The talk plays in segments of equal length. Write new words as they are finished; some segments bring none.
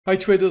Hi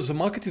traders, the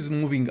market is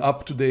moving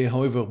up today.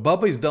 However,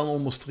 BIIB is down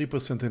almost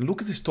 3% and look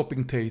at this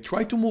topping tail.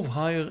 Try to move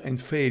higher and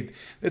failed.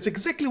 That's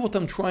exactly what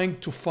I'm trying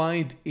to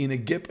find in a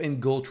gap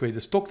and go trade.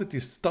 A stock that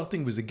is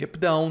starting with a gap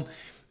down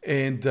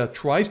and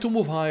tries to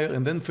move higher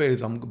and then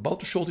fails. I'm about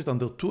to short it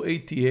under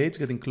 288,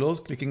 getting close,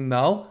 clicking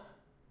now.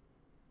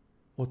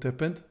 What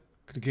happened?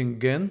 Clicking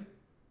again.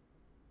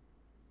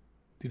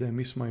 Did I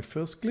miss my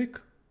first click?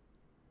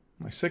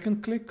 My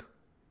second click?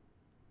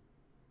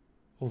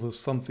 Or there's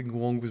something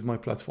wrong with my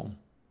platform?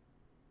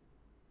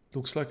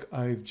 Looks like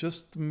I've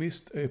just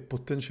missed a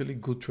potentially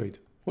good trade.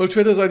 Well,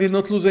 traders, I did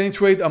not lose any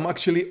trade. I'm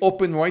actually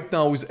open right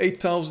now with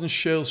 8,000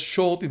 shares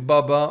short in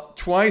BIIB,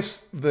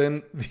 twice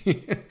than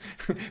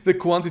the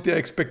quantity I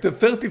expected,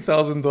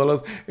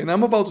 $30,000. And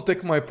I'm about to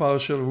take my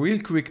partial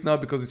real quick now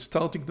because it's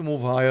starting to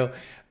move higher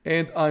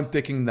and I'm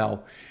taking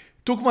now.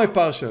 Took my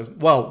partial.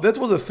 Wow, that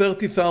was a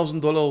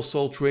 $30,000 or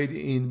so trade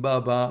in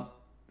BIIB.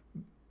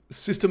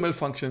 System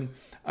malfunction.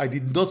 I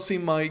did not see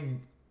my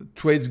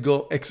trades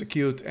go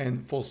execute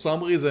and for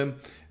some reason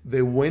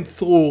they went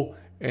through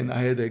and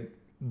I had a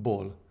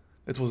ball.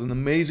 That was an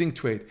amazing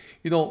trade.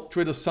 You know,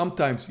 traders,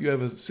 sometimes you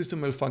have a system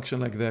malfunction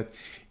like that.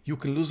 You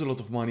can lose a lot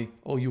of money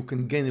or you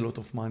can gain a lot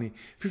of money.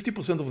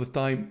 50% of the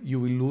time you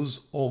will lose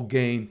or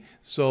gain.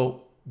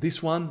 So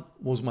this one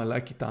was my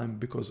lucky time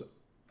because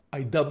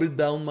I doubled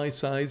down my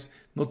size,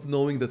 not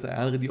knowing that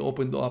I already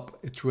opened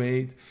up a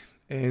trade.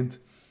 And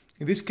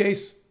in this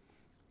case,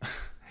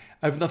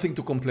 I have nothing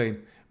to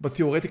complain. But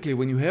theoretically,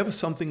 when you have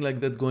something like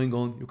that going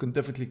on, you can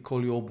definitely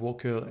call your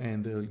broker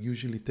and they'll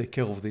usually take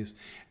care of this.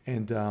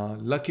 And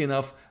lucky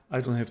enough, I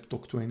don't have to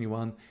talk to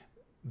anyone.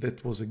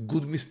 That was a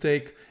good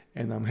mistake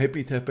and I'm happy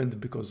it happened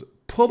because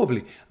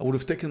probably I would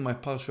have taken my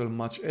partial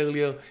much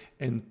earlier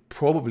and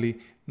probably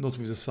not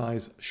with the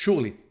size,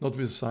 surely not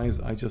with the size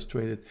I just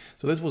traded.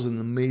 So that was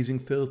an amazing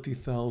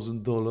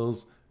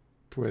 $30,000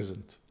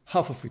 present,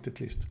 half of it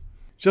at least.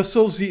 Just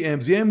saw ZM.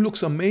 ZM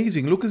looks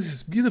amazing. Look at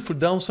this beautiful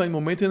downside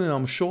momentum and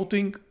I'm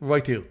shorting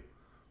right here.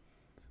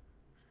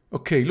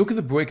 Okay, look at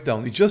the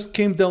breakdown. It just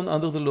came down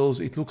under the lows.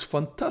 It looks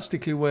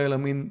fantastically well. I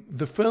mean,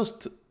 the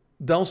first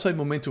downside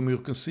momentum you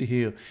can see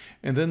here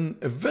and then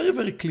a very,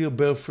 very clear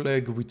bear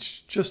flag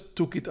which just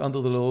took it under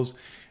the lows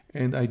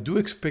and I do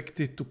expect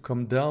it to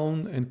come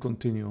down and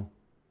continue.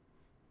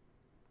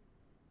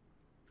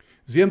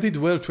 ZM did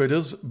well,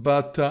 traders,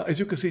 but as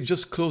you can see, it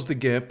just closed the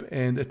gap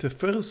and at the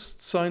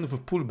first sign of a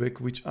pullback,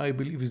 which I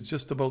believe is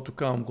just about to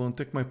come, I'm going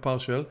to take my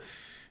partial,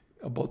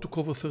 about to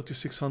cover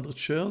 3,600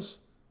 shares.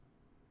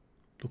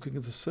 Looking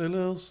at the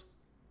sellers.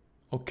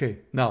 Okay,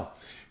 now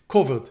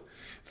covered.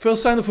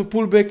 First sign of a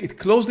pullback, it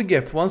closed the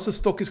gap. Once the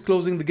stock is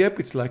closing the gap,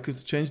 it's likely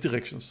to change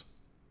directions.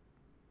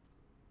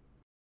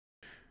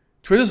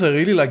 Traders, I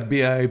really like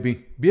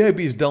BIIB. BIIB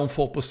is down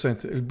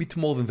 4%, a bit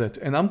more than that.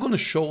 And I'm going to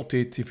short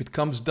it if it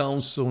comes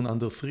down soon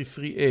under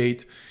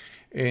 338.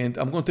 And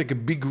I'm going to take a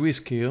big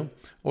risk here.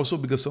 Also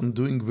because I'm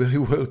doing very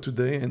well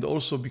today. And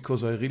also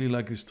because I really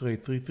like this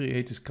trade.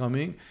 338 is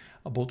coming.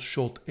 About to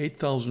short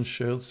 8,000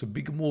 shares. It's a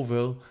big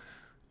mover.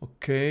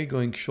 Okay,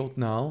 going short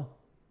now.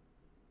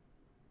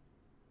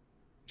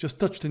 Just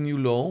touched a new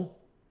low.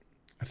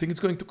 I think it's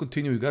going to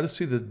continue. You got to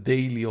see the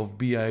daily of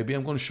BIIB.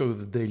 I'm going to show you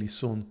the daily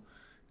soon.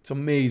 It's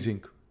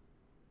amazing.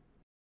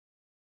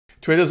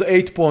 Traders,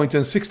 8 points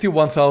and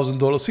 $61,000,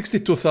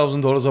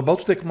 $62,000. About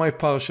to take my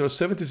partial,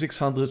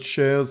 7,600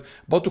 shares.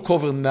 About to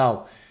cover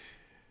now.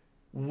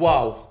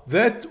 Wow,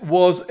 that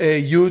was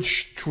a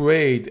huge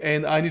trade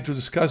and I need to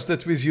discuss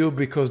that with you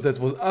because that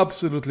was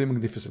absolutely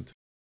magnificent.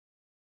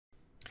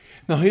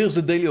 Now here's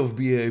the daily of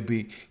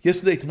BIIB.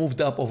 Yesterday it moved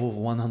up over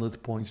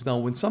 100 points. Now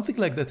when something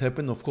like that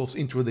happened, of course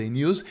intraday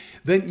news,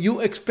 then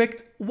you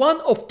expect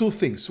one of two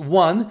things.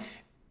 One,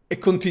 a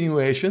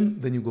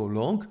continuation, then you go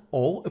long,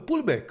 or a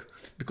pullback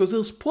because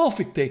there's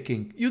profit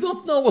taking. You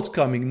don't know what's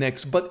coming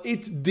next, but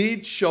it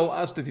did show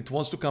us that it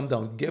wants to come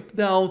down. Gap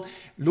down,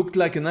 looked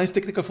like a nice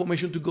technical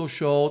formation to go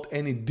short,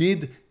 and it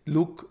did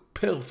look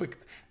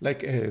perfect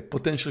like a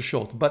potential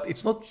short. But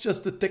it's not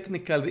just the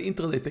technical, the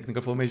intraday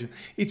technical formation,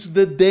 it's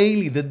the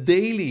daily. The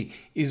daily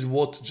is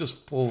what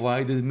just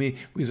provided me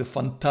with a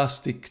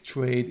fantastic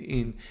trade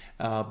in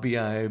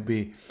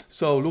BIIB.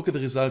 So look at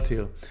the result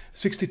here,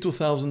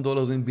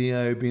 $62,000 in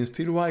BIIB and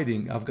still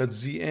riding. I've got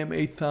ZM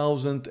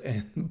 8,000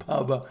 and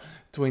BIIB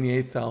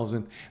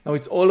 28,000. Now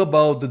it's all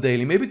about the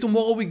daily. Maybe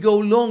tomorrow we go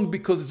long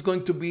because it's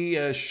going to be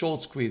a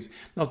short squeeze.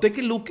 Now take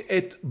a look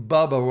at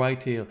BIIB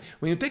right here.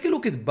 When you take a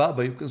look at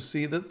BIIB, you can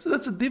see that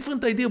that's a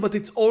different idea, but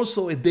it's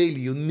also a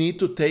daily. You need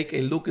to take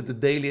a look at the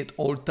daily at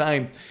all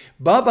time.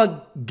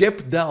 BIIB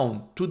gapped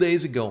down 2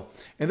 days ago.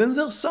 And then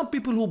there's some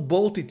people who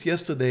bought it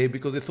yesterday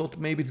because they thought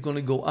maybe it's going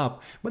to go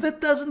up. But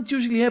that doesn't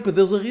usually happen.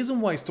 There's a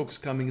reason why stock's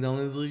coming down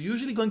and there's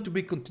usually going to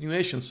be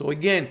continuation. So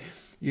again,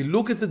 you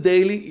look at the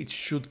daily, it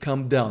should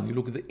come down. You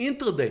look at the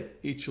intraday,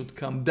 it should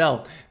come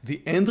down.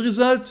 The end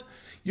result,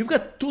 you've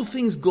got two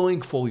things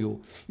going for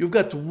you. You've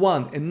got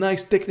one, a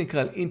nice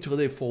technical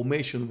intraday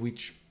formation,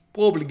 which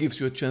probably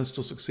gives you a chance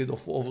to succeed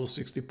of over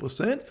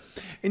 60%.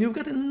 And you've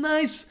got a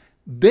nice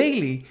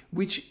daily,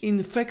 which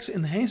in fact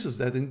enhances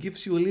that and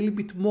gives you a little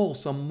bit more,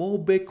 some more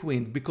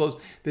backwind, because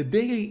the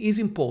daily is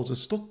important. The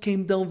stock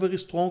came down very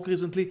strong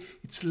recently.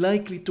 It's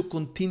likely to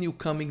continue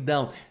coming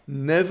down.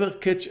 Never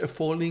catch a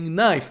falling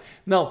knife.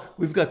 Now,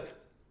 we've got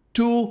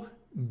two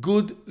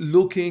good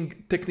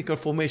looking technical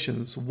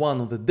formations, one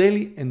on the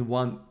daily and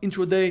one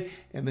intraday,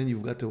 and then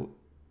you've got a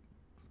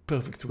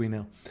perfect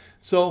winner.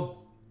 So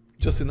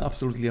just an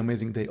absolutely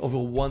amazing day, over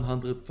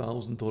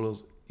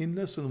 $100,000 in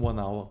less than 1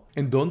 hour.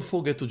 And don't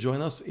forget to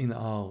join us in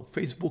our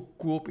Facebook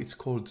group. It's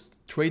called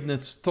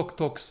TradeNet Stock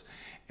Talks,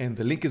 and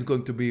the link is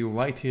going to be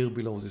right here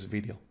below this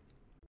video.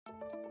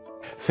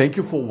 Thank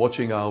you for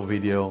watching our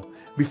video.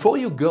 Before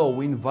you go,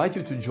 we invite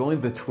you to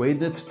join the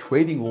TradeNet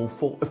trading room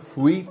for a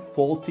free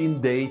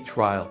 14-day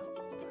trial.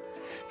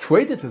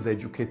 TradeNet has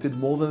educated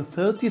more than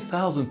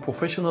 30,000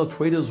 professional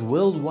traders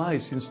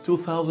worldwide since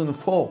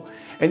 2004,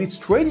 and its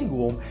trading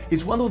room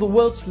is one of the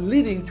world's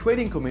leading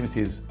trading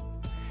communities.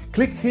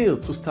 Click here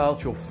to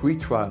start your free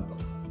trial.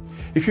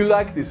 If you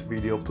like this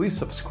video, please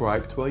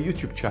subscribe to our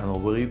YouTube channel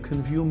where you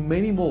can view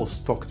many more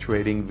stock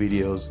trading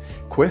videos.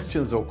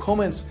 Questions or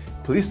comments,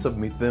 please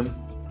submit them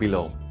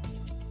below.